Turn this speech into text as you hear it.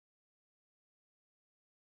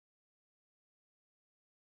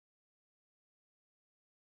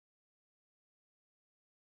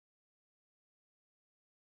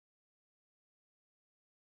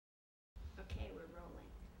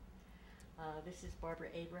This is Barbara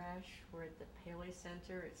Abrash. We're at the Paley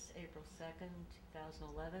Center. It's April 2nd,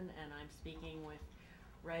 2011, and I'm speaking with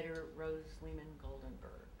writer Rose Leiman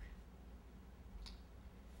Goldemberg.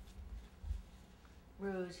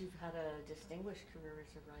 Rose, you've had a distinguished career as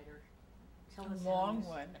a writer. Tell us a long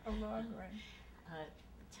one.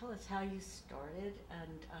 Tell us how you started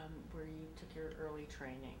and where you took your early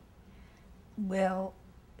training. Well,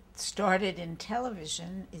 started in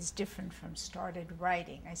television is different from started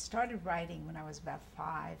writing. I started writing when I was about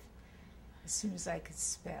 5, as soon as I could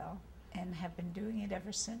spell, and have been doing it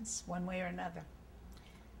ever since, one way or another.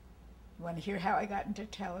 You want to hear how I got into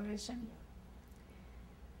television?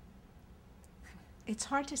 It's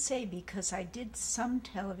hard to say because I did some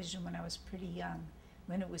television when I was pretty young,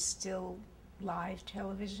 when it was still live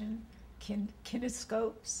television,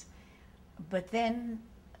 kinescopes, but then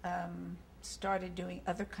started doing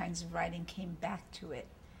other kinds of writing, came back to it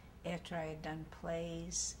after I had done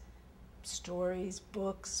plays, stories,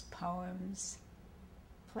 books, poems.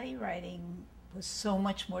 Playwriting was so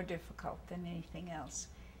much more difficult than anything else,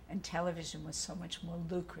 and television was so much more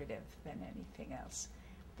lucrative than anything else,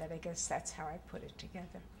 that I guess that's how I put it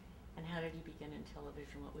together. And how did you begin in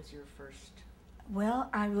television? What was your first? Well,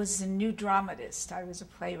 I was a new dramatist. I was a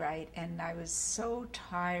playwright, and I was so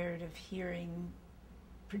tired of hearing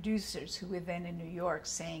producers who were then in New York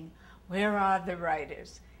saying, "Where are the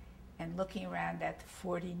writers?" And looking around at the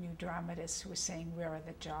 40 new dramatists who were saying, "Where are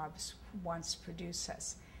the jobs? Who wants to produce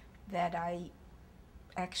us?" that I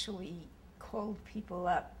actually called people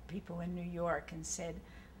up, people in New York, and said,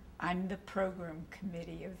 "I'm the program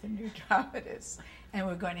committee of the new dramatists, and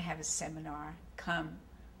we're going to have a seminar. Come.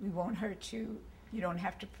 We won't hurt you. You don't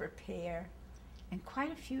have to prepare." And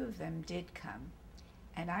quite a few of them did come.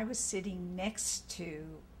 And I was sitting next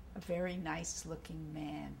to a very nice-looking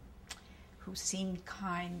man who seemed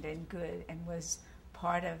kind and good and was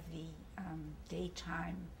part of the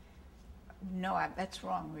daytime. No, that's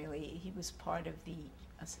wrong, really. He was part of the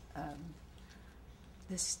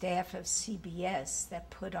staff of CBS that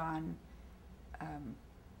put on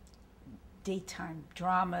daytime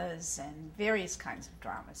dramas and various kinds of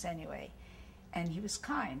dramas, anyway. And he was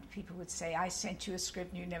kind. People would say, "I sent you a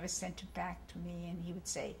script and you never sent it back to me." And he would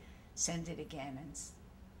say, "Send it again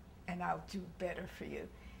and I'll do better for you."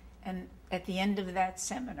 And at the end of that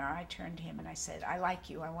seminar, I turned to him and I said, "I like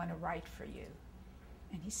you. I want to write for you."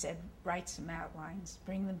 And he said, "Write some outlines.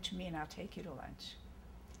 Bring them to me and I'll take you to lunch."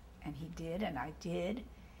 And he did, and I did.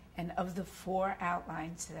 And of the 4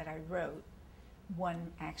 outlines that I wrote,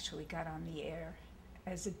 one actually got on the air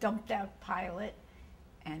as a dumped-out pilot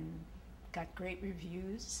and got great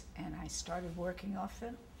reviews, and I started working off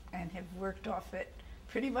it and have worked off it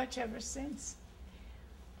pretty much ever since.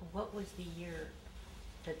 What was the year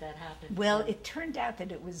that happened? Well, it turned out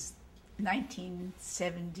that it was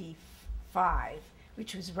 1975,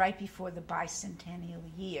 which was right before the bicentennial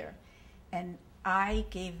year, and I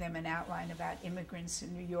gave them an outline about immigrants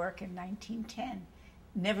in New York in 1910,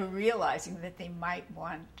 never realizing that they might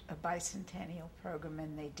want a bicentennial program,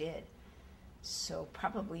 and they did. So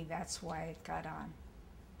probably that's why it got on.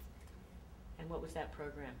 And what was that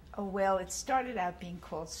program? Oh, well, it started out being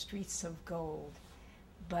called Streets of Gold,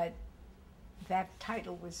 but that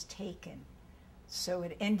title was taken. So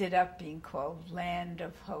it ended up being called Land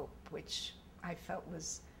of Hope, which I felt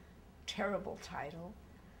was a terrible title.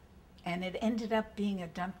 And it ended up being a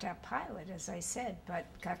dumped-out pilot, as I said, but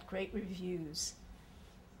got great reviews.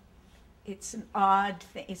 It's an odd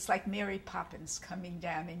thing. It's like Mary Poppins coming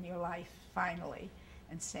down in your life finally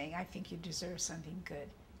and saying, "I think you deserve something good."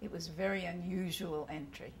 It was a very unusual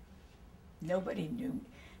entry. Nobody knew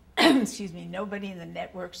excuse me, nobody in the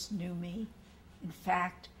networks knew me. In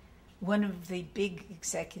fact, one of the big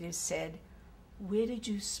executives said, "Where did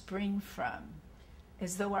you spring from?"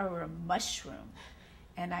 As though I were a mushroom.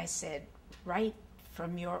 And I said, "Right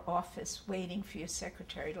from your office, waiting for your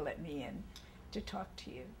secretary to let me in to talk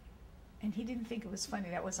to you." And he didn't think it was funny.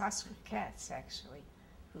 That was Oscar Katz, actually,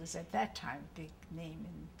 who was at that time a big name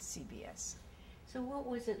in CBS. So what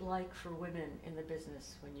was it like for women in the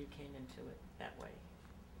business when you came into it that way?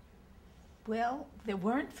 Well, there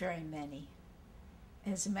weren't very many.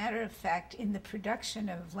 As a matter of fact, in the production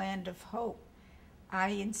of Land of Hope, I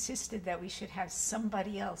insisted that we should have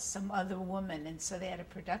somebody else, some other woman, and so they had a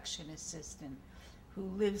production assistant who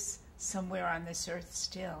lives somewhere on this earth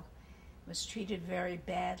still, was treated very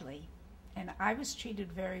badly. And I was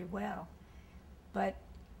treated very well. But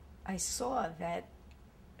I saw that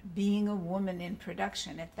being a woman in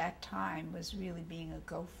production at that time was really being a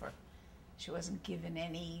gopher. She wasn't given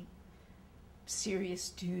any serious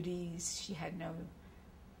duties. She had no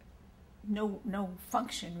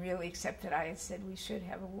function really, except that I had said we should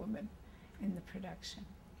have a woman. in the production.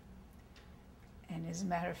 And as a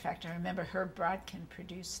matter of fact, I remember Herb Brodkin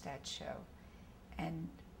produced that show. And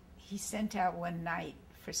he sent out one night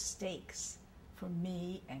for steaks for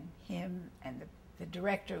me and him and the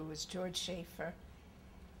director was George Schaefer.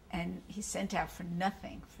 And he sent out for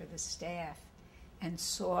nothing for the staff and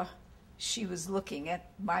saw she was looking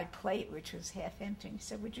at my plate, which was half empty. And he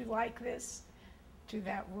said, "Would you like this?" to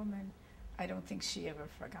that woman. I don't think she ever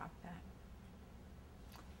forgot that.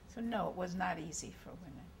 So no, it was not easy for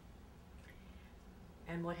women.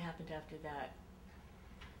 And what happened after that?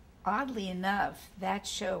 Oddly enough, that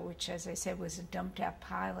show, which as I said was a dumped out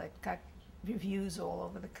pilot, got reviews all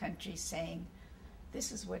over the country saying,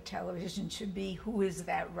 "This is what television should be. Who is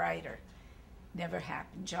that writer?" Never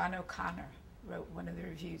happened. John O'Connor wrote one of the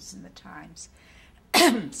reviews in the Times.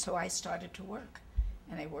 So I started to work,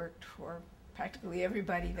 and I worked for practically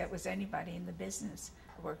everybody that was anybody in the business.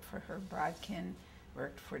 I worked for Herb Brodkin,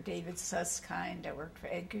 worked for David Susskind, I worked for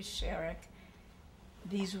Edgar Sherrick.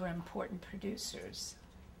 These were important producers.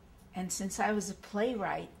 And since I was a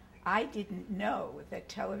playwright, I didn't know that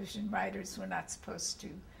television writers were not supposed to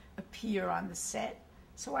appear on the set.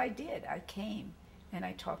 So I did. I came, and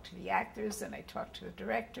I talked to the actors, and I talked to the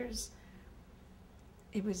directors.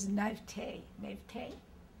 It was naivete. Naivete?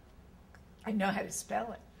 I know how to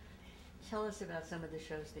spell it. Tell us about some of the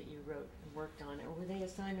shows that you wrote and worked on. Or were they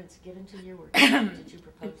assignments given to you, or did you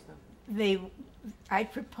propose them? I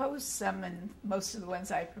proposed some, and most of the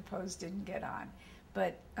ones I proposed didn't get on.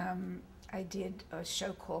 But I did a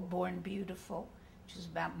show called Born Beautiful, which was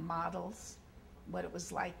about models, what it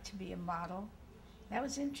was like to be a model. That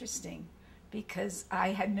was interesting because I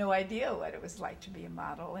had no idea what it was like to be a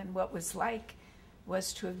model, and what was like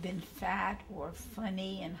was to have been fat or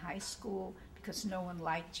funny in high school because no one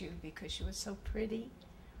liked you because you were so pretty.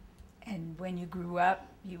 And when you grew up,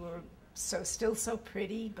 you were still so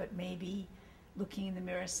pretty, but maybe looking in the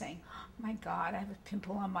mirror saying, "Oh my God, I have a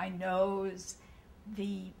pimple on my nose."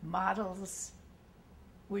 The models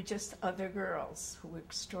were just other girls who were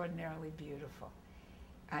extraordinarily beautiful.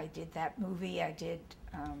 I did that movie. I did,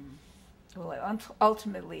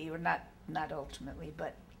 ultimately, or not ultimately,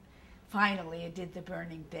 but finally I did The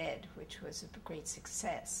Burning Bed, which was a great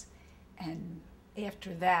success. And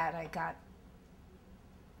after that, I got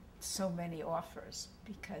so many offers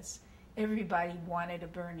because everybody wanted a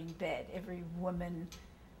burning bed. Every woman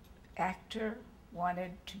actor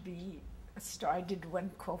wanted to be a star. I did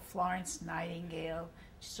one called Florence Nightingale,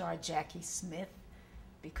 starred Jackie Smith,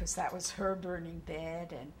 because that was her burning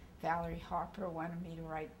bed, and Valerie Harper wanted me to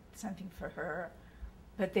write something for her.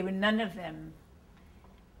 But they were none of them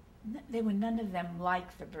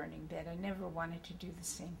like The Burning Bed. I never wanted to do the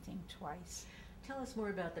same thing twice. Tell us more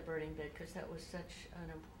about The Burning Bed, because that was such an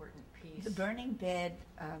important piece. The Burning Bed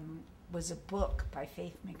was a book by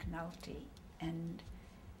Faith McNulty, and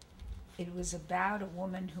it was about a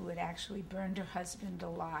woman who had actually burned her husband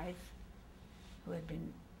alive, who had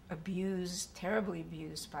been abused, terribly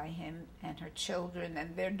abused by him, and her children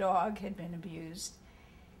and their dog had been abused,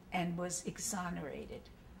 and was exonerated.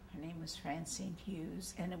 Her name was Francine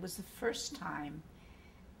Hughes, and it was the first time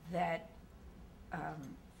that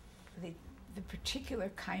the particular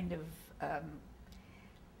kind of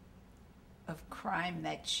crime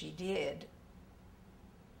that she did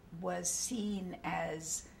was seen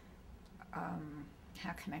as,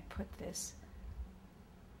 how can I put this,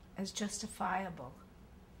 as justifiable.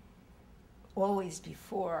 Always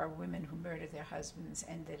before, women who murdered their husbands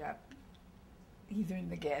ended up either in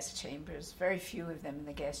the gas chambers, very few of them in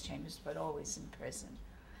the gas chambers, but always in prison.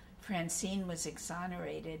 Francine was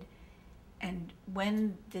exonerated, and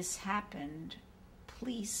when this happened,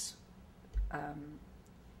 police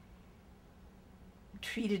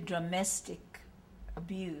treated domestic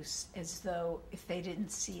abuse as though if they didn't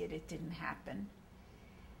see it, it didn't happen.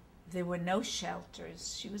 There were no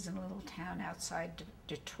shelters. She was in a little town outside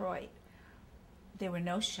Detroit. There were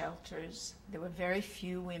no shelters. There were very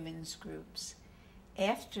few women's groups.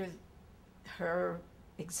 After her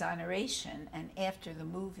exoneration and after the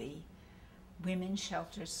movie, women's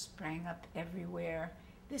shelters sprang up everywhere.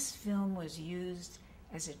 This film was used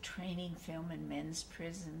as a training film in men's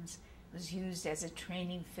prisons. It was used as a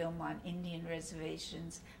training film on Indian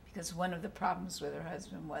reservations because one of the problems with her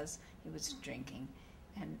husband was he was drinking,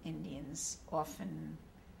 and Indians often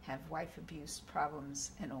have wife abuse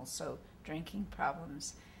problems and also drinking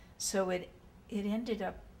problems. So it ended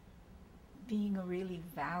up being a really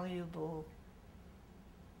valuable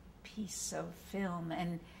piece of film,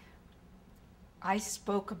 and I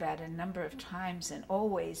spoke about it a number of times, and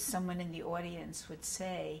always someone in the audience would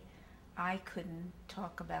say, "I couldn't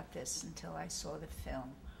talk about this until I saw the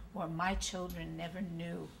film," or "My children never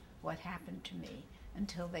knew what happened to me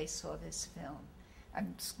until they saw this film.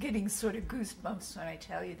 I'm getting sort of goosebumps when I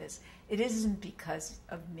tell you this. It isn't because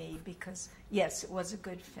of me, because, yes, it was a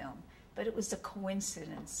good film, but it was a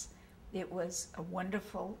coincidence. It was a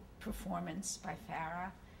wonderful performance by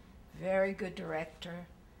Farah, very good director.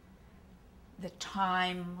 The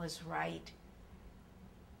time was right.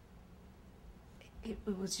 It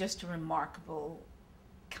was just a remarkable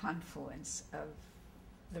confluence of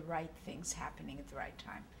the right things happening at the right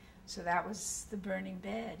time. So that was The Burning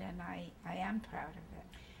Bed, and I am proud of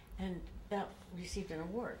it. And that received an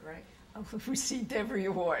award, right? Oh, it received every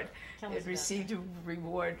award. Tell us It about received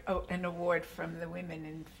an award from the Women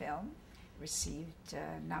in Film. It received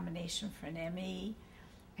a nomination for an Emmy.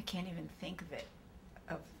 I can't even think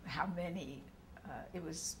of how many. It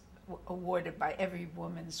was awarded by every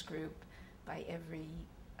women's group, by every.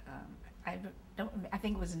 I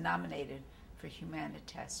think it was nominated for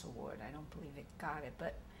Humanitas Award. I don't believe it got it,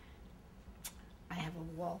 but I have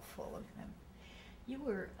a wall full of them. You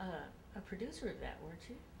were a producer of that, weren't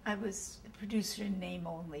you? I was a producer in name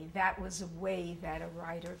only. That was a way that a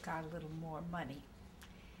writer got a little more money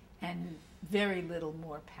and very little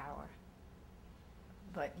more power.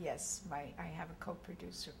 But yes, I have a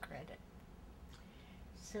co-producer credit.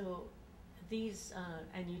 So these,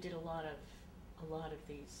 and you did a lot of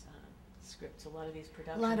these scripts, a lot of these A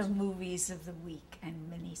productions. lot of movies of the week and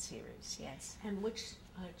miniseries, yes. And which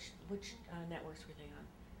networks were they on?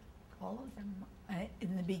 All of them.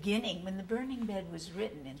 In the beginning, when The Burning Bed was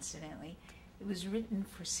written, incidentally, it was written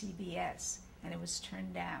for CBS, and it was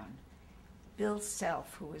turned down. Bill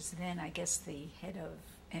Self, who was then, I guess, the head of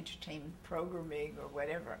entertainment programming or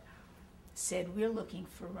whatever, said, we're looking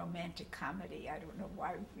for romantic comedy. I don't know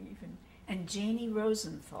why we even... And Janie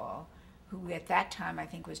Rosenthal, who at that time I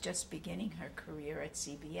think was just beginning her career at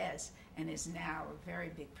CBS and is now a very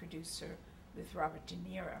big producer with Robert De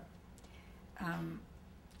Niro.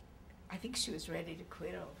 I think she was ready to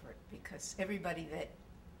quit over it because everybody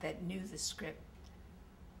that knew the script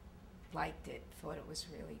liked it, thought it was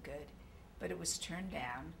really good. But it was turned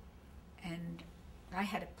down, and I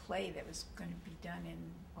had a play that was going to be done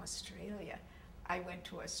in Australia. I went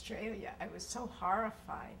to Australia. I was so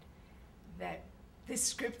horrified that this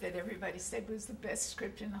script that everybody said was the best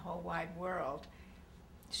script in the whole wide world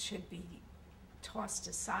should be tossed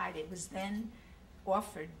aside. It was then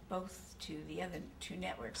offered both to the other two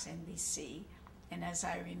networks, NBC, and as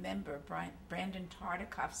I remember, Brandon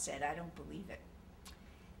Tartikoff said, I don't believe it.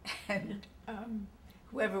 And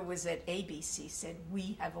whoever was at ABC said,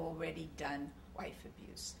 we have already done wife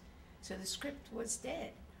abuse. So the script was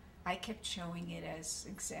dead. I kept showing it as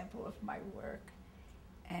an example of my work,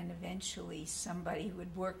 and eventually somebody who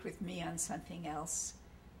had worked with me on something else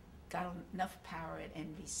got enough power at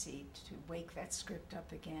NBC to wake that script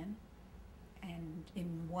up again. And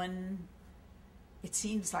in it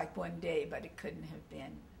seems like one day, but it couldn't have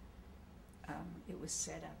been, it was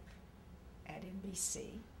set up at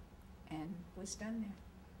NBC and was done there.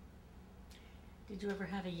 Did you ever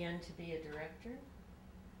have a yen to be a director?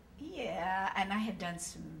 Yeah, and I had done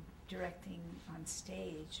some directing on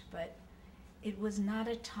stage, but it was not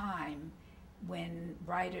a time when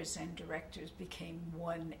writers and directors became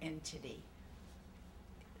one entity.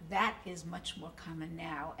 That is much more common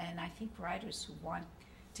now, and I think writers who want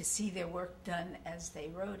to see their work done as they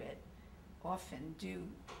wrote it often do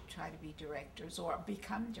try to be directors or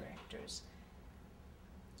become directors.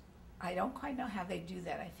 I don't quite know how they do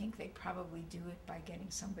that. I think they probably do it by getting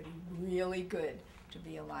somebody really good to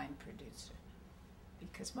be a line producer,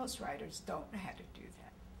 because most writers don't know how to do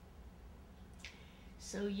that.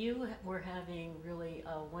 So you were having really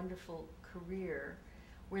a wonderful career.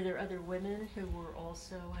 Were there other women who were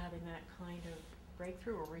also having that kind of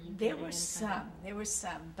breakthrough, or were you? There were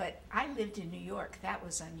some, but I lived in New York. That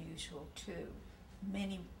was unusual too.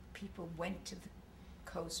 Many people went to the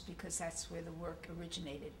coast because that's where the work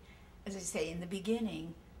originated. As I say, in the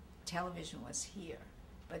beginning, television was here,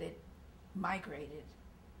 but it migrated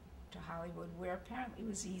to Hollywood, where apparently it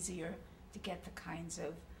was easier to get the kinds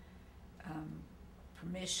of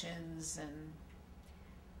permissions and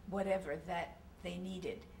whatever that they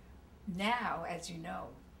needed. Now, as you know,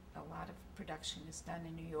 a lot of production is done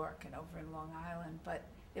in New York and over in Long Island, but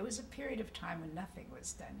there was a period of time when nothing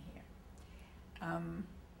was done here.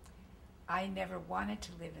 I never wanted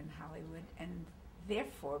to live in Hollywood, and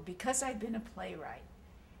therefore, because I'd been a playwright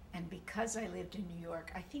and because I lived in New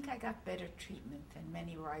York, I think I got better treatment than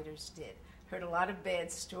many writers did. Heard a lot of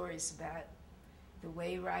bad stories about the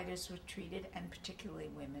way writers were treated, and particularly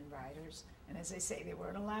women writers. And as I say, they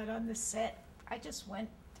weren't allowed on the set. I just went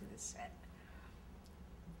to the set.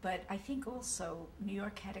 But I think also New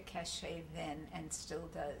York had a cachet then and still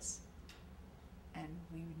does. And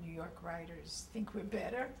we New York writers think we're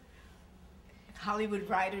better. Hollywood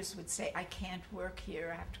writers would say, I can't work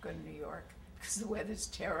here, I have to go to New York because the weather's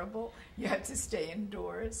terrible. You have to stay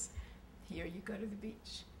indoors. Here you go to the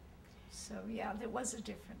beach. So yeah, there was a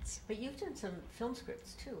difference. But you've done some film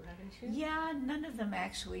scripts too, haven't you? Yeah, none of them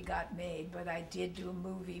actually got made, but I did do a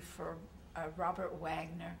movie for Robert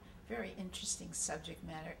Wagner. Very interesting subject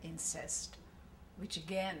matter, incest, which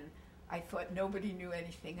again, I thought nobody knew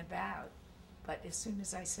anything about. But as soon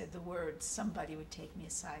as I said the word, somebody would take me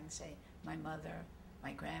aside and say, my mother,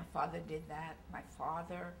 my grandfather did that, my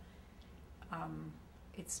father.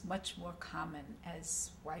 It's much more common,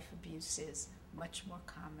 as wife abuse is, much more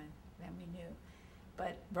common than we knew.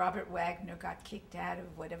 But Robert Wagner got kicked out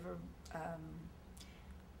of whatever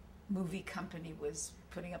movie company was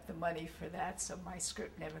putting up the money for that, so my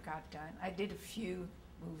script never got done. I did a few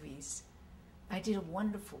movies. I did a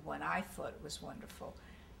wonderful one. I thought it was wonderful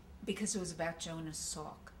because it was about Jonas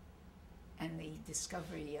Salk and the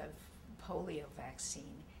discovery of polio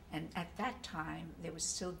vaccine. And at that time, there was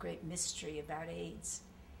still great mystery about AIDS.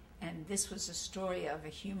 And this was a story of a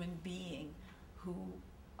human being who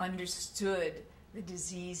understood the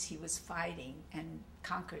disease he was fighting and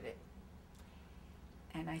conquered it.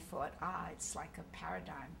 And I thought, it's like a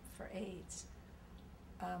paradigm for AIDS.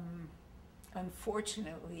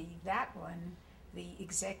 Unfortunately, that one, the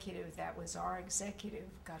executive that was our executive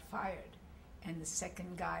got fired. And the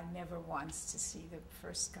second guy never wants to see the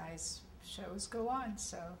first guy's shows go on,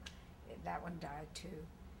 so that one died too.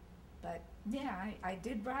 But yeah, I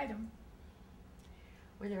did write them.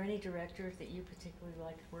 Were there any directors that you particularly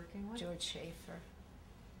liked working with? George Schaefer.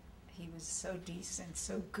 He was so decent,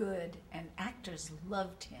 so good, and actors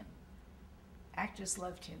loved him. Actors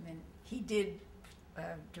loved him, and he did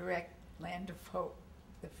direct Land of Hope,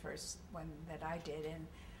 the first one that I did, and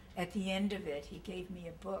at the end of it, he gave me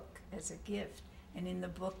a book as a gift, and in the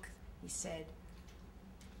book, he said,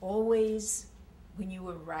 always when you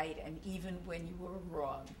were right, and even when you were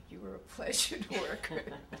wrong, you were a pleasure to work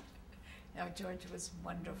with. Now, George was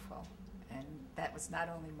wonderful, and that was not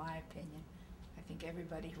only my opinion. I think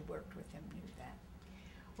everybody who worked with him knew that.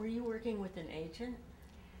 Were you working with an agent?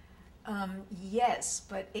 Yes,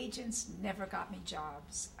 but agents never got me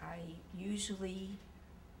jobs. I usually,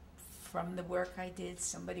 from the work I did,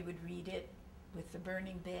 somebody would read it with The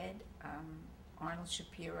Burning Bed. Arnold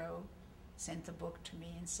Shapiro sent the book to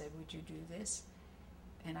me and said, would you do this?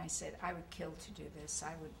 And I said, I would kill to do this.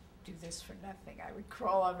 I would do this for nothing. I would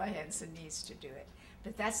crawl on my hands and knees to do it.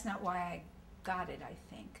 But that's not why I got it, I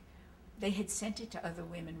think. They had sent it to other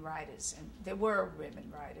women writers, and there were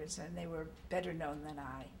women writers, and they were better known than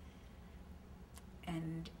I.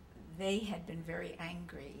 And they had been very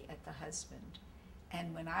angry at the husband.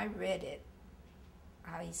 And when I read it,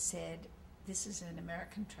 I said, this is an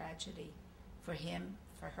American tragedy for him,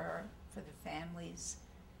 for her, for the families.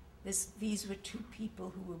 These were two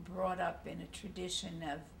people who were brought up in a tradition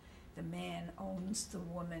of the man owns the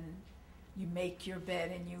woman, you make your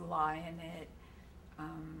bed and you lie in it.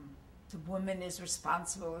 The woman is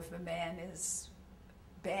responsible if the man is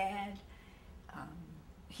bad.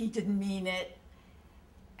 He didn't mean it.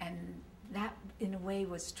 And that, in a way,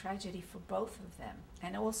 was tragedy for both of them.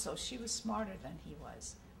 And also, she was smarter than he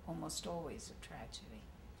was. Almost always a tragedy.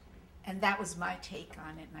 And that was my take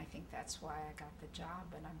on it, and I think that's why I got the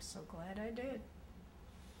job, and I'm so glad I did.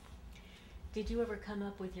 Did you ever come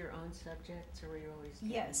up with your own subjects, or were you always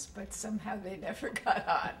given? Yes, but somehow they never got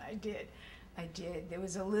on. I did. There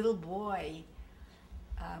was a little boy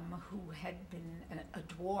who had been a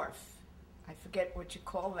dwarf. I forget what you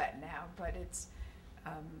call that now, but it's a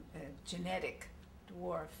genetic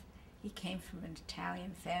dwarf. He came from an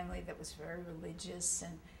Italian family that was very religious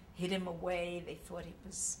and hid him away. They thought he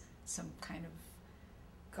was some kind of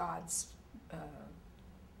God's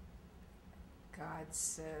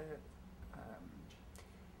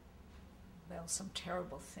some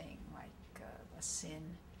terrible thing, like a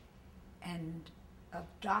sin. And a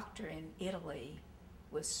doctor in Italy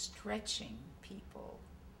was stretching people.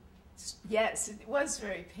 Yes, it was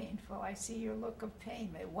very painful. I see your look of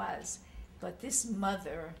pain. It was. But this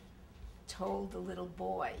mother told the little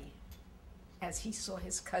boy, as he saw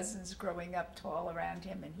his cousins growing up tall around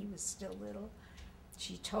him and he was still little,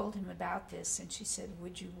 she told him about this and she said,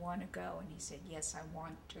 would you want to go? And he said, yes, I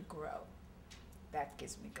want to grow. That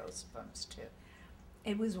gives me goosebumps too.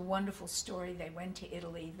 It was a wonderful story. They went to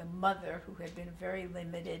Italy. The mother, who had been very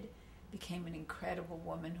limited, became an incredible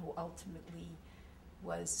woman who ultimately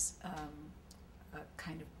was a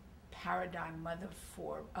kind of paradigm mother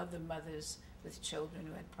for other mothers with children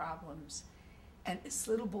who had problems. And this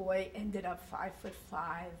little boy ended up 5'5",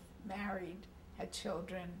 married, had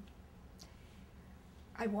children.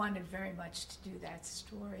 I wanted very much to do that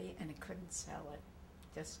story, and I couldn't sell it.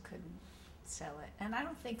 Just couldn't sell it. And I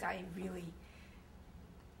don't think I'm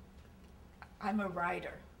a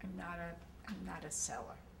writer. I'm not a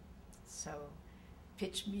seller. So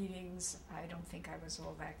pitch meetings, I don't think I was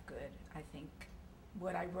all that good. I think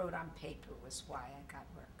what I wrote on paper was why I got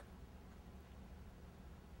work.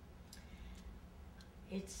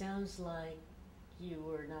 It sounds like you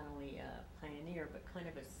were not only a pioneer, but kind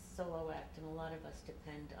of a solo act, and a lot of us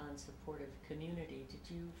depend on supportive community.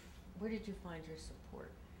 Where did you find your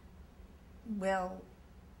support? Well,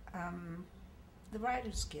 the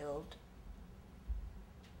Writers Guild,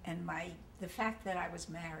 and the fact that I was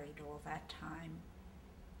married all that time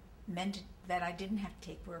meant that I didn't have to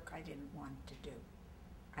take work I didn't want to do.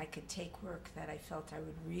 I could take work that I felt I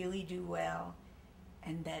would really do well,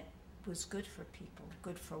 and that was good for people,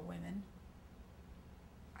 good for women.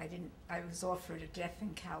 I was offered a death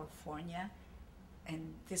in California,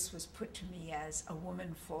 and this was put to me as a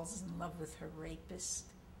woman falls in love with her rapist.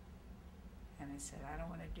 And I said, I don't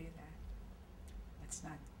want to do that.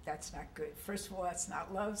 That's not good. First of all, that's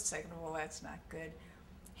not love. Second of all, that's not good.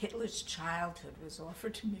 Hitler's childhood was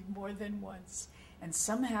offered to me more than once, and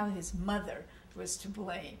somehow his mother was to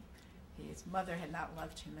blame. His mother had not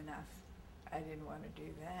loved him enough. I didn't want to do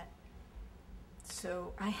that.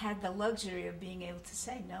 So I had the luxury of being able to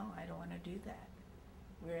say, no, I don't want to do that.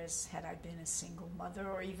 Whereas had I been a single mother,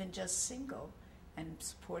 or even just single and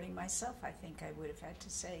supporting myself, I think I would have had to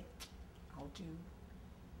say, I'll do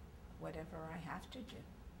whatever I have to do.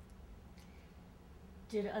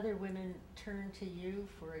 Did other women turn to you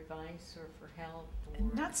for advice or for help?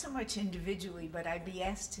 Not so much individually, but I'd be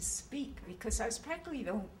asked to speak, because I was practically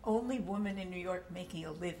the only woman in New York making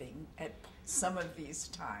a living at some of these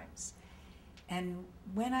times. And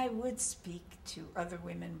when I would speak to other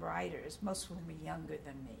women writers, most of them were younger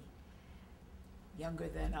than me, younger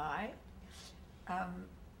than I,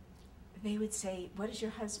 they would say, what does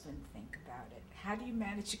your husband think about it? How do you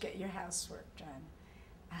manage to get your housework done?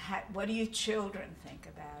 What do your children think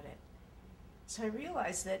about it? So I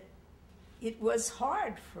realized that it was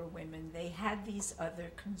hard for women. They had these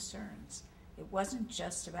other concerns. It wasn't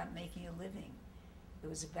just about making a living. It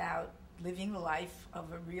was about living the life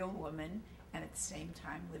of a real woman, and at the same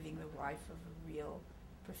time living the life of a real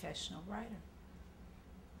professional writer.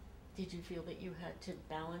 Did you feel that you had to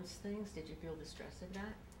balance things? Did you feel the stress of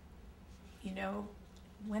that? You know,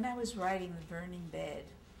 when I was writing The Burning Bed,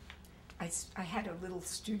 I had a little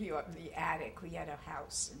studio up in the attic. We had a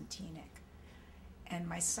house in Teaneck. And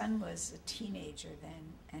my son was a teenager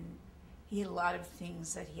then, and he had a lot of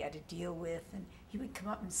things that he had to deal with, and he would come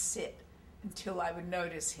up and sit until I would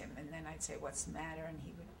notice him, and then I'd say, what's the matter? And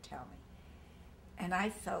he would tell me. And I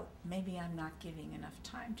felt maybe I'm not giving enough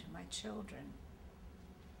time to my children.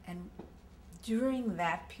 And during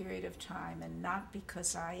that period of time, and not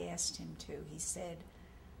because I asked him to, he said,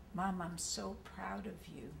 Mom, I'm so proud of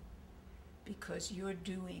you, because you're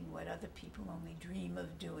doing what other people only dream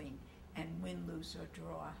of doing, and win, lose, or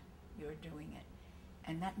draw, you're doing it.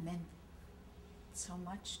 And that meant so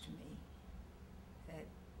much to me that,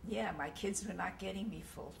 yeah, my kids were not getting me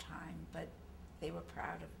full time, but they were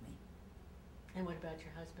proud of me. And what about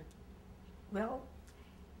your husband? Well,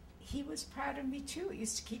 he was proud of me too. He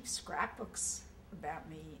used to keep scrapbooks about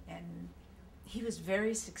me, and he was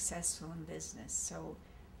very successful in business. So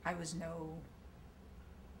I was no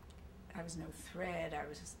threat.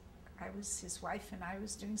 I was his wife, and I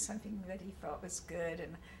was doing something that he thought was good,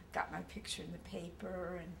 and got my picture in the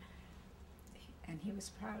paper, and he was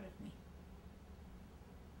proud of me.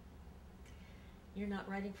 You're not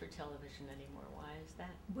writing for television anymore. Why is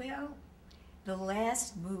that? Well, the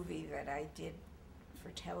last movie that I did for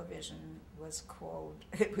television was called,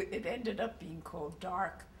 it ended up being called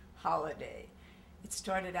Dark Holiday. It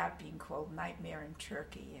started out being called Nightmare in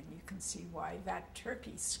Turkey, and you can see why that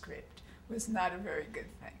Turkey script was not a very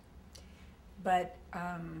good thing. But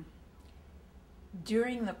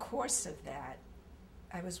during the course of that,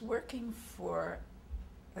 I was working for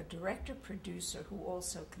a director-producer who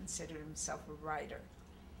also considered himself a writer.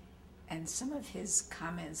 And some of his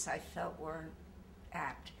comments I felt weren't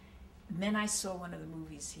apt. And then I saw one of the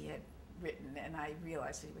movies he had written, and I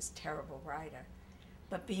realized that he was a terrible writer.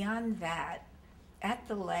 But beyond that, at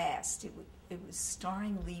the last, it was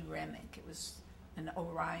starring Lee Remick. It was an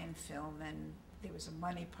Orion film, and there was a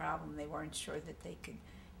money problem. They weren't sure that they could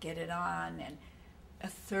get it on, and a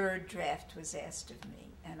third draft was asked of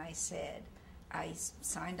me. And I said, I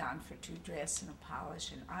signed on for 2 drafts and a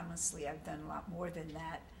polish, and honestly, I've done a lot more than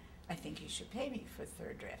that. I think you should pay me for a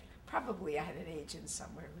third draft. Probably I had an agent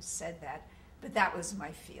somewhere who said that, but that was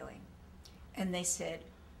my feeling. And they said,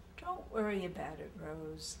 don't worry about it,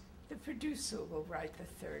 Rose. The producer will write the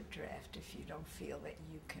third draft if you don't feel that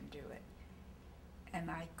you can do it. And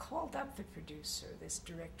I called up the producer, this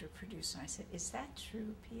director-producer, and I said, is that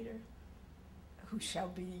true, Peter? Who shall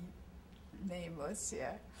be nameless,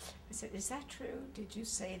 yeah. I said, is that true? Did you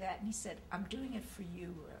say that? And he said, I'm doing it for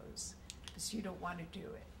you, Rose, because you don't want to do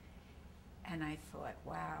it. And I thought,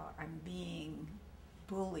 wow, I'm being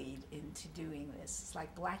bullied into doing this. It's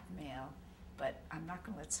like blackmail, but I'm not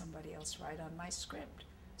going to let somebody else write on my script.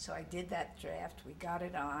 So I did that draft. We got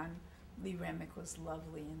it on. Lee Remick was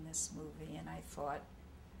lovely in this movie, and I thought,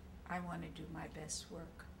 I want to do my best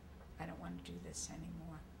work. I don't want to do this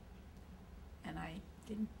anymore. And I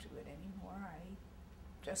didn't do it anymore.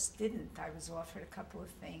 I just didn't. I was offered a couple of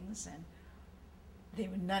things, and they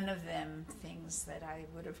were none of them things that I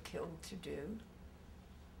would have killed to do.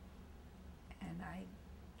 And I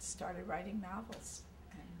started writing novels,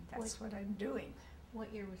 and that's what I'm doing.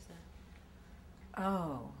 What year was that?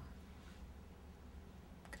 Oh,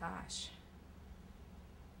 gosh.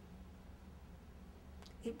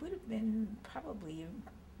 It would have been probably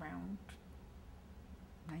around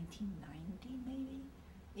 1990, maybe.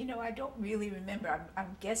 You know, I don't really remember.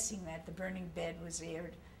 I'm guessing that The Burning Bed was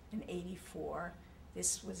aired in '84.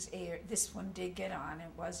 This was aired. This one did get on.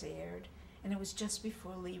 It was aired, and it was just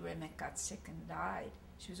before Lee Remick got sick and died.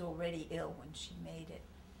 She was already ill when she made it,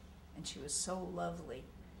 and she was so lovely,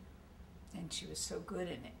 and she was so good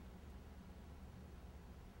in it.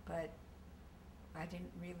 But I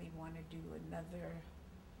didn't really want to do another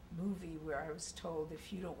movie where I was told,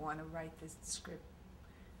 if you don't want to write the script,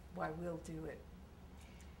 why, we'll do it.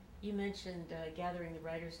 You mentioned gathering the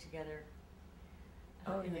writers together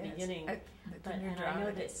in the beginning, and I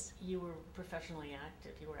know that you were professionally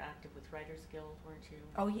active. You were active with Writers Guild, weren't you?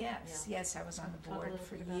 Oh, yes, yeah. Yes, I was on the board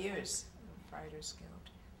for years of Writers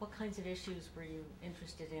Guild. What kinds of issues were you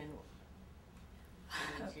interested in?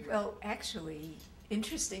 Well, actually,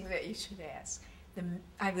 interesting that you should ask.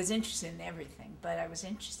 I was interested in everything, but I was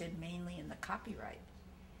interested mainly in the copyright,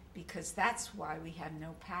 because that's why we have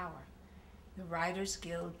no power. The Writers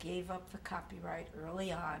Guild gave up the copyright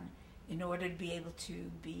early on in order to be able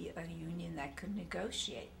to be a union that could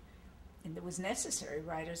negotiate. And it was necessary.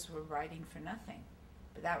 Writers were writing for nothing.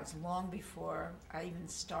 But that was long before I even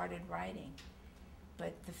started writing.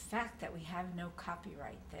 But the fact that we have no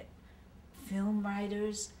copyright, that film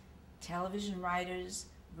writers, television writers,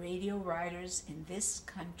 radio writers in this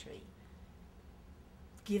country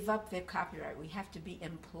give up their copyright. We have to be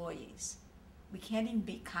employees. We can't even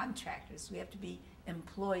be contractors. We have to be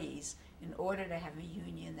employees in order to have a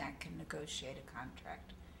union that can negotiate a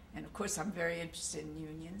contract. And of course, I'm very interested in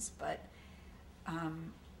unions, but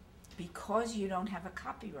because you don't have a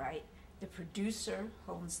copyright, the producer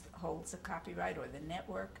holds the copyright, or the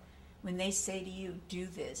network. When they say to you, do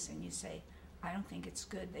this, and you say, I don't think it's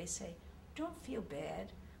good, they say, don't feel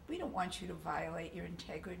bad. We don't want you to violate your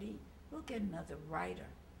integrity. We'll get another writer.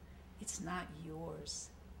 It's not yours.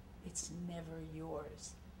 It's never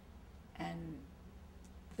yours. And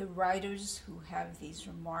the writers who have these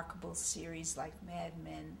remarkable series like Mad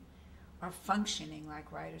Men are functioning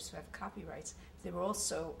like writers who have copyrights. They're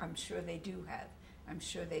also, I'm sure they do have, I'm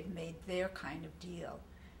sure they've made their kind of deal.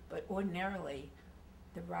 But ordinarily,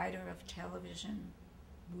 the writer of television,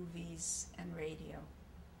 movies, and radio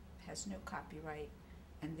has no copyright,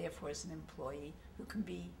 and therefore is an employee who can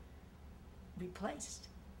be replaced.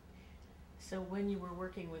 So when you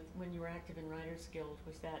were active in Writers Guild,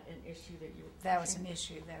 was that an issue that you were pushing? That was an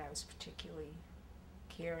issue that I was particularly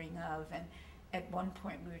caring of, and at one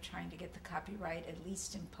point we were trying to get the copyright at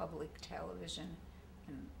least in public television.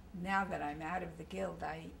 And now that I'm out of the guild,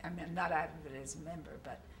 I'm not out of it as a member,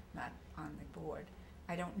 but not on the board,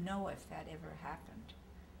 I don't know if that ever happened.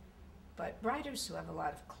 But writers who have a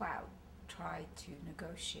lot of clout try to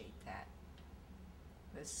negotiate that.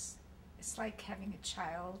 It's like having a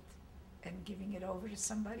child and giving it over to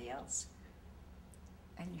somebody else,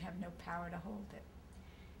 and you have no power to hold it.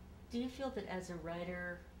 Do you feel that as a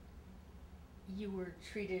writer, you were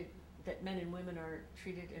treated, that men and women are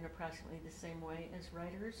treated in approximately the same way as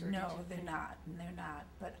writers? Or No, they're not.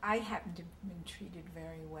 But I happen to have been treated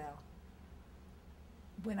very well.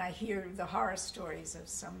 When I hear the horror stories of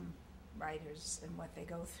some writers and what they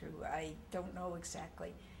go through, I don't know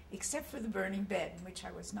exactly, except for The Burning Bed, in which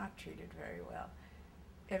I was not treated very well.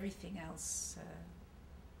 Everything else,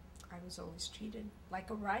 I was always treated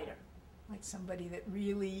like a writer, like somebody that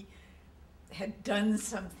really had done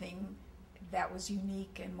something that was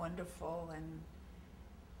unique and wonderful. And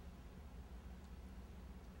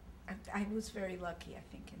I was very lucky, I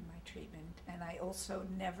think, in my treatment. And I also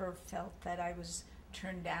never felt that I was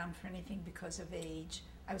turned down for anything because of age.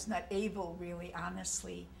 I was not able, really,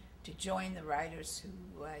 honestly, to join the writers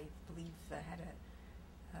who I believe had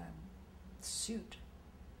a suit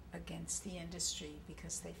against the industry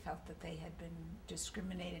because they felt that they had been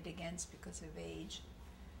discriminated against because of age.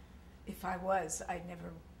 If I was, I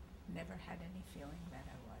never had any feeling that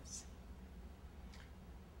I was.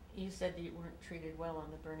 You said that you weren't treated well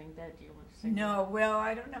on the burning bed. Do you want to say No, more? well,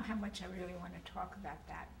 I don't know how much I really want to talk about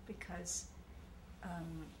that because,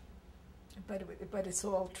 but it's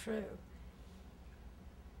all true.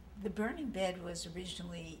 The burning bed was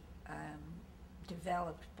originally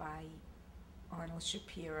developed by Arnold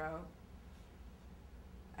Shapiro,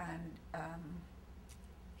 and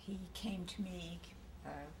he came to me,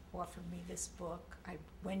 offered me this book. I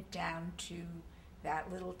went down to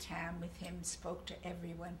that little town with him, spoke to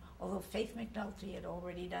everyone, although Faith McNulty had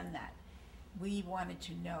already done that. We wanted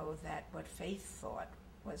to know that what Faith thought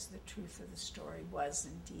was the truth of the story was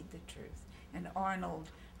indeed the truth. And Arnold,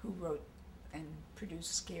 who wrote and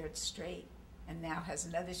produced Scared Straight, and now has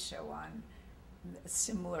another show on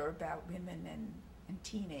similar about women and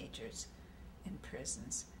teenagers in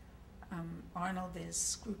prisons, Arnold is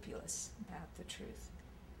scrupulous about the truth.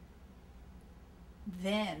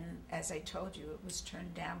 Then, as I told you, it was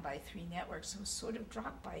turned down by 3 networks. It was sort of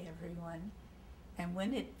dropped by everyone. And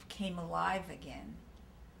when it came alive again,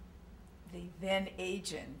 the then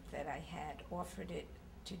agent that I had offered it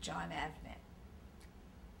to John Avnet.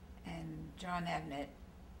 And John Avnet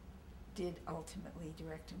did ultimately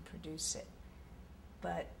direct and produce it,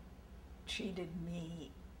 but treated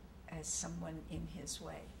me as someone in his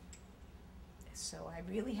way. So I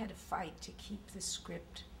really had to fight to keep the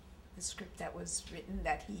script that was written,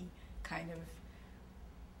 that he kind of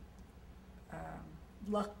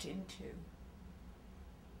lucked into.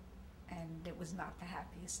 And it was not the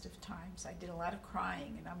happiest of times. I did a lot of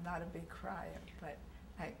crying, and I'm not a big crier, but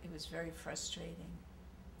it was very frustrating.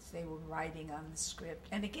 So they were writing on the script.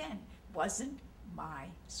 And again, wasn't my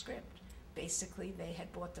script. Basically, they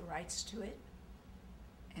had bought the rights to it,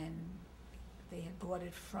 and they had bought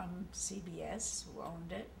it from CBS, who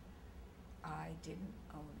owned it. I didn't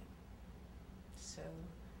own it. So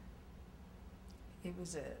it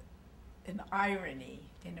was an irony,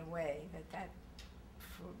 in a way, that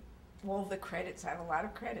for all the credits, I have a lot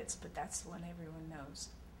of credits, but that's the one everyone knows.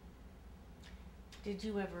 Did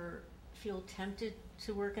you ever feel tempted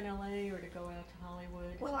to work in LA or to go out to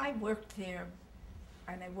Hollywood? Well, I worked there,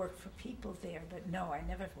 and I worked for people there, but no, I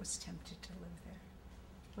never was tempted to live there.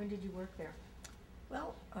 When did you work there?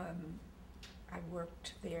 Well, I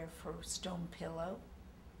worked there for Stone Pillow.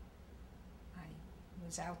 I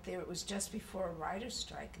was out there. It was just before a writer's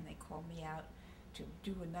strike, and they called me out to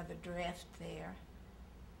do another draft there.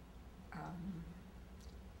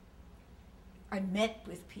 I met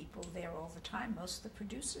with people there all the time. Most of the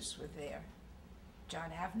producers were there.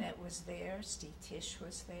 John Avnet was there. Steve Tisch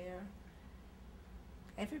was there.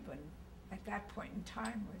 Everyone at that point in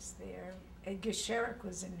time was there. Edgar Sherrick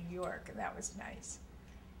was in New York, and that was nice.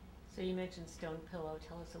 So you mentioned Stone Pillow.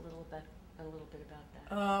 Tell us a little bit about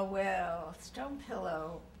that. Oh, well, Stone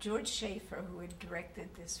Pillow, George Schaefer, who had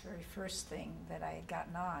directed this very first thing that I had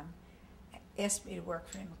gotten on, asked me to work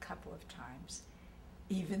for him a couple of times,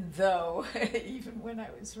 even though, even when I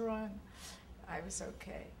was wrong, I was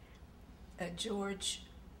okay. George,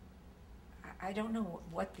 I don't know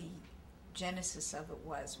what the genesis of it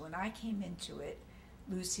was. When I came into it,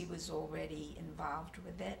 Lucy was already involved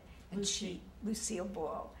with it, and Lucille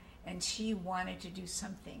Ball, and she wanted to do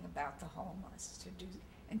something about the homeless.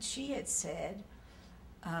 And she had said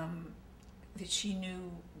that she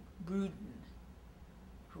knew Rudin,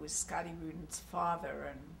 who was Scotty Rudin's father,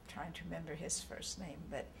 and I'm trying to remember his first name,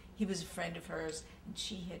 but he was a friend of hers, and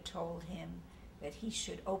she had told him that he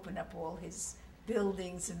should open up all his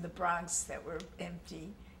buildings in the Bronx that were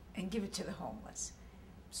empty and give it to the homeless.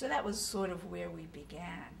 So that was sort of where we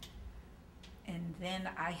began. And then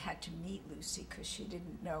I had to meet Lucy because she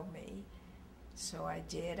didn't know me. So I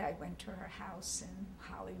did. I went to her house in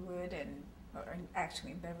Hollywood, or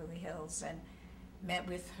actually in Beverly Hills, and met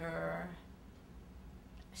with her.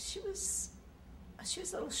 She was a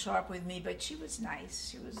little sharp with me, but she was nice.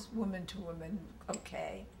 She was woman to woman,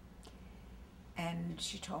 okay. And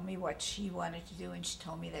she told me what she wanted to do, and she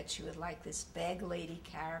told me that she would like this bag lady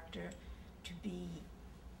character to be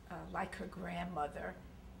like her grandmother,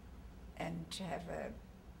 and to have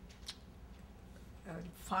a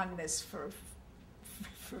fondness for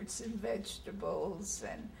fruits and vegetables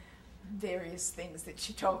and various things that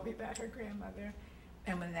she told me about her grandmother,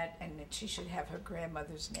 and that she should have her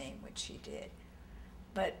grandmother's name, which she did.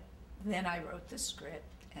 But then I wrote the script,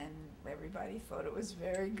 and everybody thought it was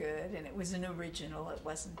very good, and it was an original. It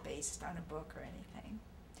wasn't based on a book or anything.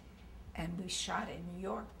 And we shot in New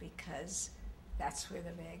York because that's where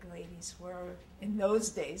the Bag Ladies were. In those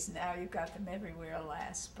days, now you've got them everywhere,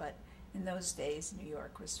 alas, but in those days, New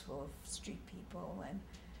York was full of street people, and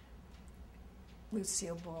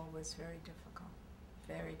Lucille Ball was very difficult,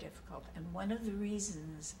 very difficult. And one of the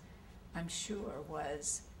reasons, I'm sure,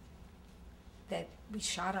 was that we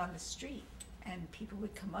shot on the street, and people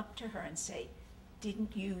would come up to her and say,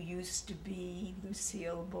 "Didn't you used to be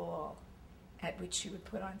Lucille Ball?" At which she would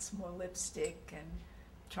put on some more lipstick and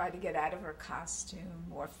try to get out of her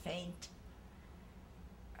costume or faint.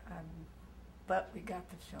 But we got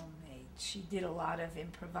the film made. She did a lot of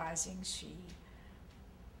improvising. She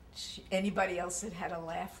anybody else that had a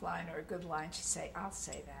laugh line or a good line, she'd say, "I'll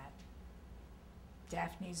say that."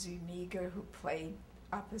 Daphne Zuniga, who played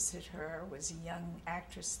opposite her, was a young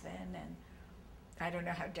actress then, and I don't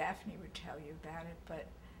know how Daphne would tell you about it, but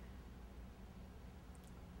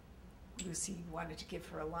Lucy wanted to give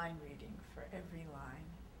her a line reading for every line.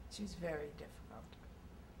 She was very difficult.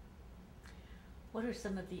 What are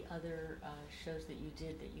some of the other shows that you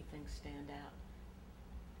did that you think stand out?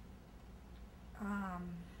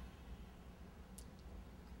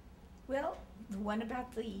 Well, the one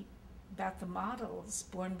about the models,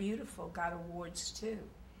 Born Beautiful, got awards too.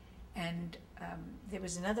 And there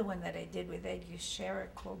was another one that I did with Edgar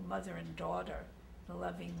Sherrick called Mother and Daughter, The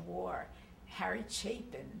Loving War. Harry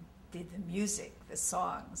Chapin did the music, the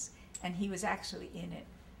songs, and he was actually in it.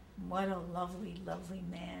 What a lovely, lovely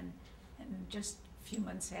man. And just a few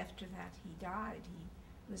months after that, he died.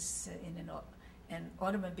 He was in an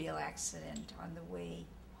automobile accident on the way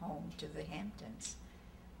home to the Hamptons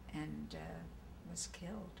and was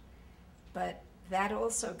killed. But that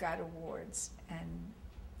also got awards, and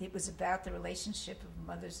it was about the relationship of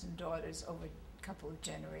mothers and daughters over a couple of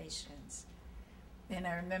generations. And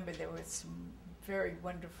I remember there were some very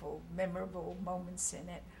wonderful, memorable moments in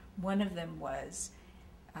it. One of them was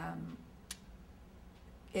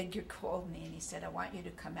Edgar called me and he said, "I want you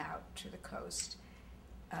to come out to the coast.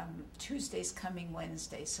 Tuesday's coming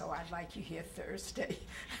Wednesday, so I'd like you here Thursday."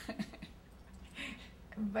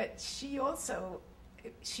 But she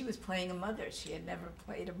was playing a mother. She had never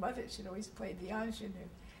played a mother. She'd always played the ingenue.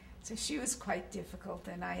 So she was quite difficult,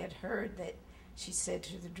 and I had heard that she said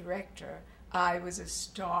to the director, "I was a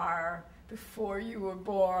star before you were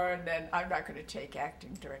born, and I'm not going to take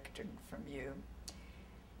acting directing from you."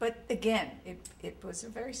 But again, it was a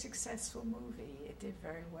very successful movie. It did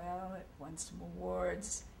very well. It won some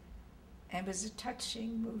awards. And it was a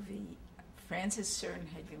touching movie. Frances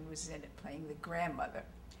Sternhagen was in it playing the grandmother.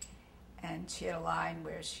 And she had a line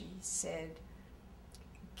where she said,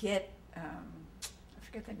 I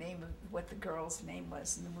forget the name of what the girl's name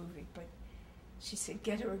was in the movie, but she said,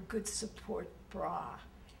 "Get her a good support bra."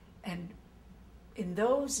 And in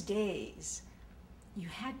those days, you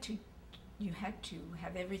had to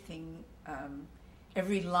have everything,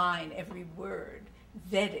 every line, every word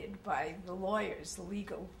vetted by the lawyers, the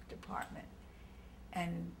legal department.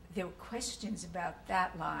 And there were questions about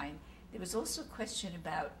that line. There was also a question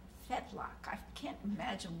about fetlock. I can't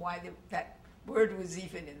imagine why that word was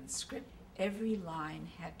even in the script. Every line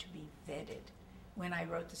had to be vetted. When I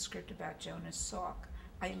wrote the script about Jonas Salk,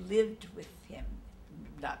 I lived with him,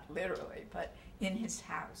 not literally, but in his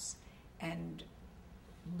house, and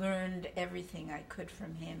learned everything I could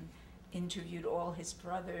from him, interviewed all his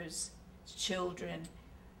brothers, children.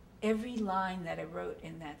 Every line that I wrote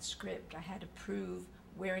in that script, I had to prove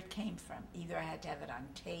where it came from. Either I had to have it on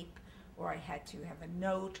tape, or I had to have a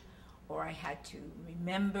note, or I had to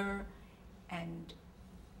remember. And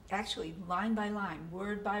actually, line by line,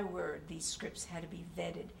 word by word, these scripts had to be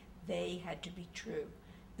vetted. They had to be true.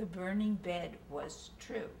 The Burning Bed was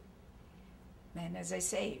true. And as I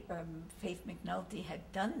say, Faith McNulty had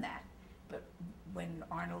done that. But when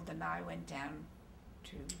Arnold and I went down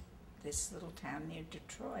to this little town near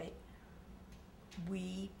Detroit,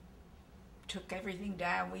 we took everything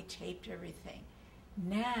down, we taped everything.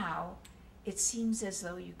 Now, it seems as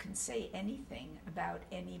though you can say anything about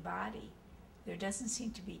anybody. There doesn't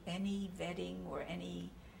seem to be any vetting or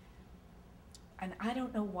any, and I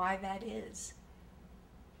don't know why that is.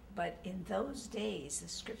 But in those days, the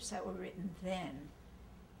scripts that were written then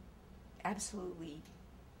absolutely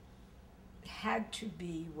had to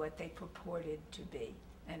be what they purported to be.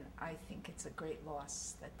 And I think it's a great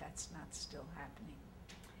loss that that's not still happening.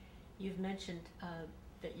 You've mentioned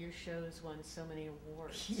that your shows won so many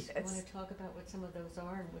awards. Yes. You want to talk about what some of those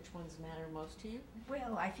are and which ones matter most to you?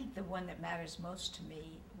 Well, I think the one that matters most to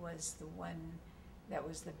me was the one that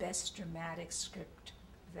was the best dramatic script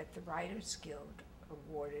that the Writers Guild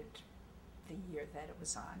awarded the year that it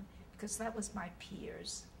was on, because that was my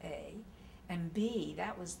peers, A, and B,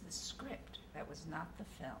 that was the script. That was not the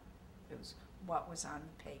film. It was what was on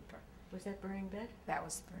the paper. Was that Burning Bed? That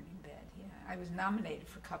was Burning Bed, yeah. I was nominated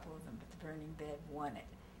for a couple of them, but the Burning Bed won it.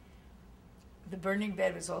 The Burning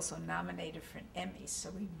Bed was also nominated for an Emmy, so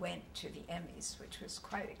we went to the Emmys, which was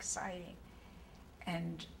quite exciting.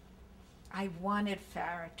 And I wanted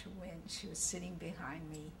Farrah to win. She was sitting behind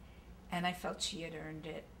me, and I felt she had earned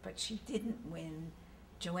it, but she didn't win.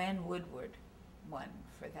 Joanne Woodward won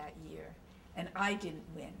for that year, and I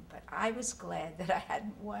didn't win, but I was glad that I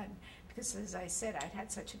hadn't won, because as I said, I'd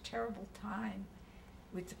had such a terrible time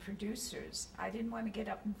with the producers. I didn't want to get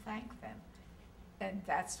up and thank them, and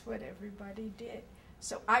that's what everybody did.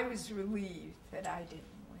 So I was relieved that I didn't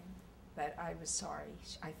win, but I was sorry.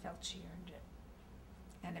 I felt she earned it,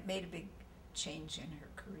 and it made a big change in her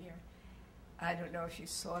career. I don't know if you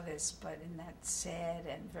saw this, but in that sad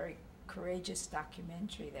and very courageous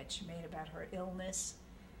documentary that she made about her illness,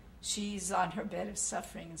 she's on her bed of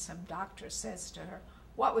suffering, and some doctor says to her,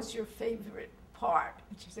 "What was your favorite part?"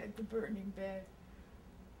 And she said, "The burning bed,"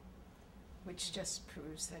 which just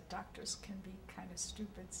proves that doctors can be kind of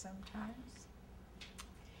stupid sometimes.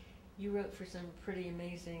 You wrote for some pretty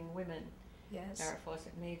amazing women. Yes. Farrah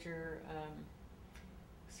Fawcett Major,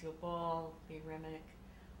 Lucille Ball, Lee Remick.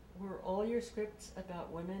 Were all your scripts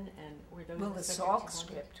about women, and were those Well, the subjects Salk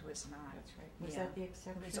you wanted? script was not. That's right. Was Yeah. that the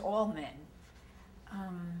exception? It was all men.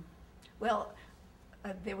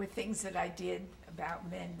 There were things that I did about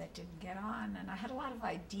men that didn't get on, and I had a lot of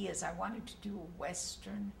ideas. I wanted to do a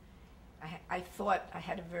Western. I thought I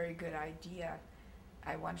had a very good idea.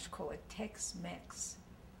 I wanted to call it Tex-Mex.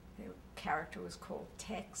 The character was called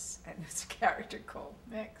Tex, and there's a character called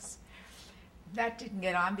Mex. That didn't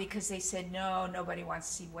get on because they said, no, nobody wants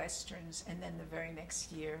to see Westerns. And then the very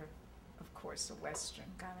next year, of course, a Western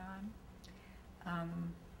got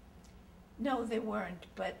on. No, they weren't,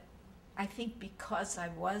 but I think because I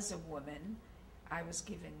was a woman, I was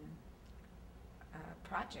given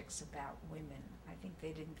projects about women. I think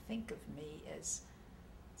they didn't think of me as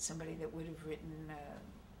somebody that would have written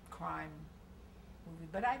a crime movie,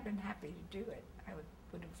 but I'd been happy to do it. I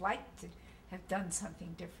would have liked to have done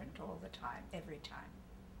something different all the time, every time.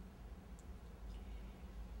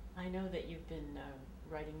 I know that you've been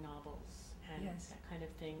writing novels and Yes. that kind of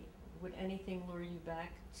thing. Would anything lure you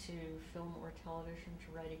back to film or television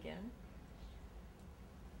to write again?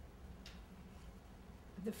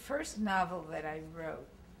 The first novel that I wrote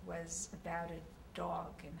was about a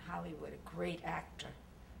dog in Hollywood, a great actor,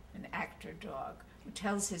 an actor dog, who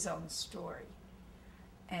tells his own story.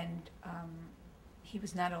 And he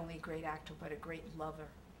was not only a great actor, but a great lover,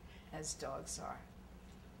 as dogs are.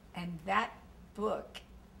 And that book,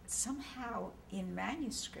 somehow in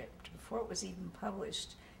manuscript, before it was even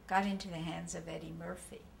published, got into the hands of Eddie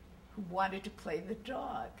Murphy, who wanted to play the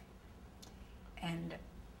dog. And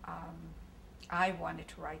I wanted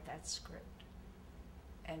to write that script.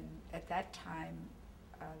 And at that time,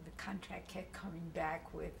 the contract kept coming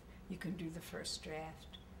back with, you can do the first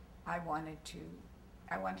draft. I wanted to,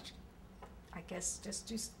 I guess,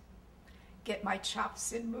 just get my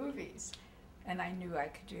chops in movies. And I knew I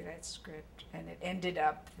could do that script. And it ended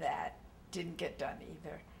up that didn't get done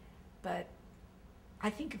either. But I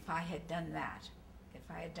think if I had done that and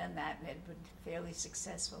it had been fairly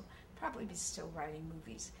successful, I'd probably be still writing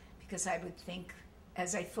movies. Because I would think,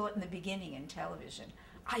 as I thought in the beginning in television,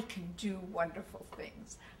 I can do wonderful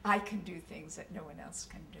things. I can do things that no one else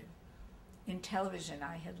can do. In television,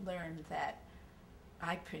 I had learned that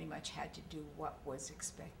I pretty much had to do what was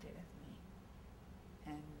expected of me.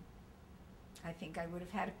 And I think I would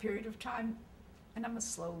have had a period of time, and I'm a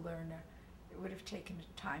slow learner. It would have taken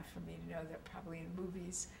time for me to know that probably in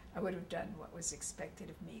movies I would have done what was expected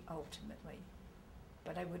of me ultimately.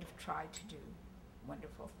 But I would have tried to do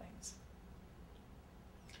wonderful things.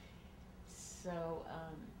 So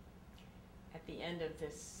at the end of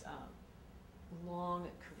this long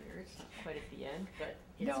career, it's not quite at the end, but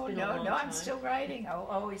it's been a long time. I'm still writing. I'll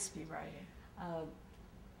always be writing.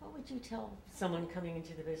 What would you tell someone coming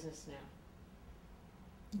into the business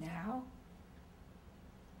now? Now?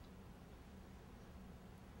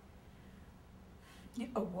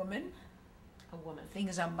 A woman. A woman.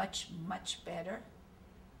 Things are much, much better.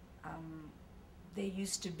 There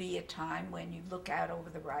used to be a time when you'd look out over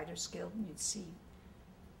the Writers Guild and you'd see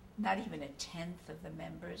not even a tenth of the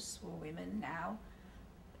members were women. Now,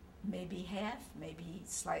 maybe half, maybe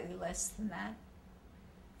slightly less than that.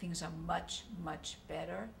 Things are much, much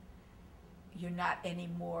better. You're not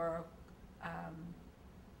anymore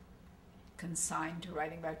consigned to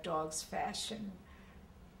writing about dogs, fashion,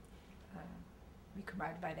 We can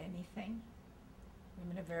write about anything.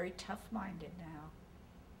 Women are very tough-minded now.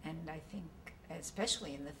 And I think,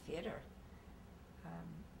 especially in the theater,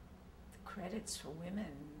 the credits for women,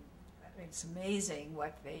 it's amazing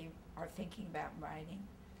what they are thinking about writing.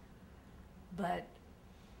 But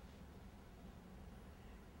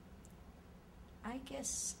I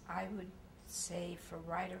guess I would say for a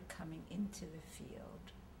writer coming into the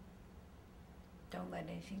field, don't let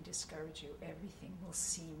anything discourage you. Everything will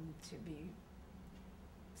seem to be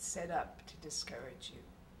set up to discourage you.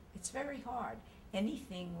 It's very hard.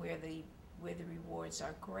 Anything where the rewards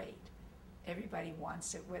are great, everybody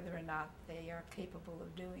wants it, whether or not they are capable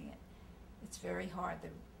of doing it. It's very hard. The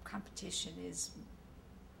competition is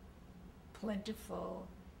plentiful,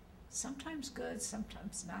 sometimes good,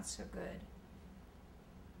 sometimes not so good.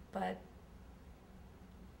 But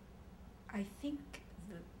I think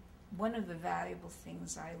one of the valuable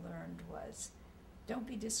things I learned was don't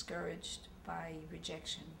be discouraged by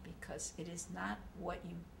rejection, because it is not what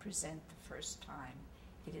you present the first time,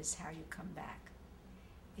 it is how you come back.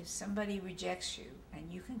 If somebody rejects you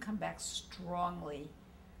and you can come back strongly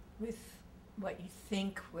with what you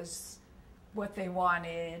think was what they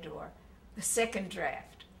wanted, or the second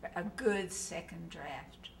draft, a good second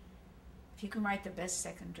draft, if you can write the best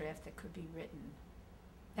second draft that could be written,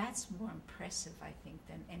 that's more impressive, I think,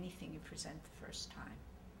 than anything you present the first time.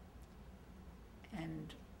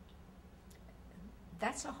 And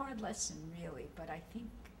that's a hard lesson, really, but I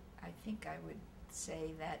think I would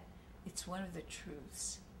say that it's one of the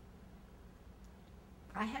truths.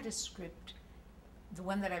 I had a script, the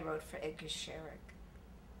one that I wrote for Edgar Sherrick.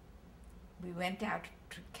 We went out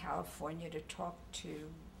to California to talk to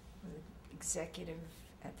the executive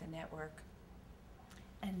at the network.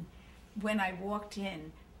 And when I walked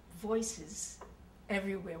in, voices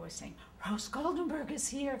everywhere were saying, Rose Goldemberg is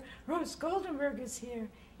here, Rose Goldemberg is here.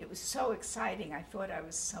 It was so exciting. I thought I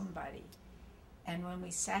was somebody. And when we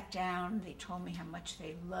sat down, they told me how much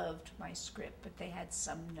they loved my script, but they had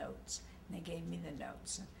some notes, and they gave me the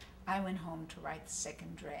notes. And I went home to write the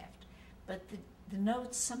second draft. But the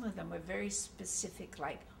notes, some of them were very specific,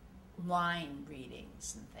 like line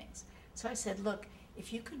readings and things. So I said, look,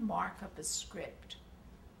 if you can mark up a script,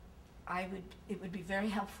 it would be very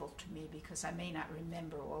helpful to me, because I may not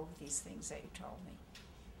remember all of these things that you told me.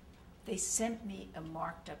 They sent me a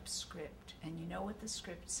marked up script, and you know what the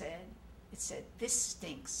script said? It said, this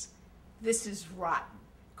stinks, this is rotten,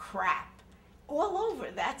 crap, all over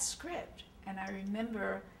that script. And I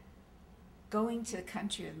remember going to the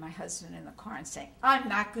country with my husband in the car and saying, I'm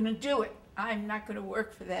not going to do it. I'm not going to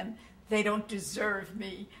work for them. They don't deserve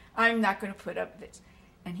me. I'm not going to put up this.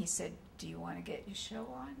 And he said, do you want to get your show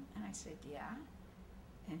on? And I said, yeah.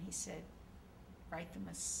 And he said, write them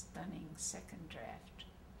a stunning second draft.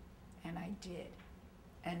 And I did.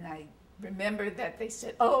 And I remembered that they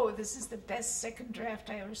said, oh, this is the best second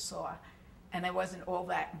draft I ever saw. And I wasn't all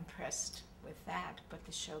that impressed with that, but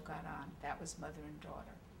the show got on. That was Mother and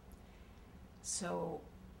Daughter. So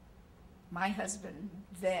my husband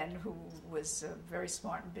then, who was very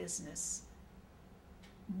smart in business,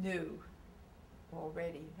 knew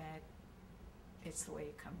already that it's the way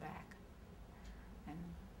you come back. And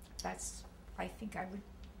that's, I think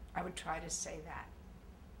I would try to say that.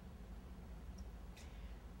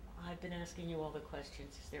 I've been asking you all the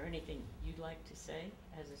questions. Is there anything you'd like to say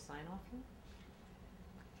as a sign-off here?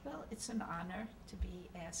 Well, it's an honor to be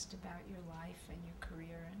asked about your life and your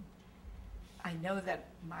career. And I know that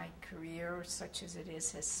my career, such as it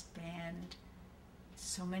is, has spanned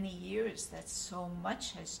so many years, that so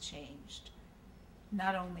much has changed,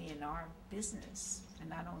 not only in our business and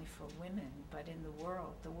not only for women, but in the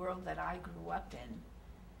world. The world that I grew up in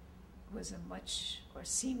was a much, or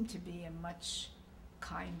seemed to be a much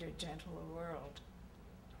kinder, gentler world.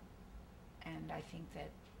 And I think that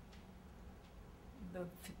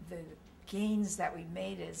the gains that we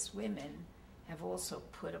made as women have also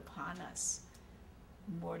put upon us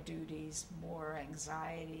more duties, more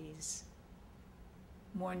anxieties,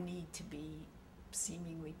 more need to be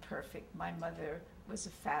seemingly perfect. My mother was a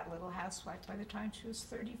fat little housewife by the time she was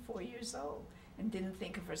 34 years old and didn't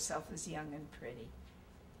think of herself as young and pretty.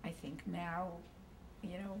 I think now,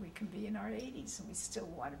 you know, we can be in our 80s and we still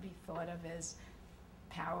want to be thought of as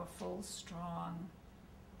powerful, strong,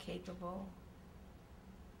 capable.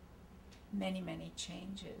 Many, many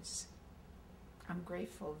changes. I'm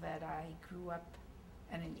grateful that I grew up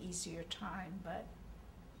at an easier time, but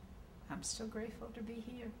I'm still grateful to be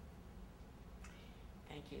here.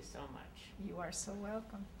 Thank you so much. You are so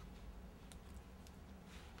welcome.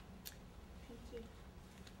 Thank you.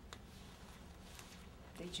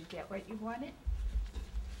 Did you get what you wanted?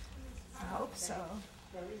 I hope so.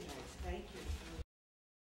 Very nice. Thank you.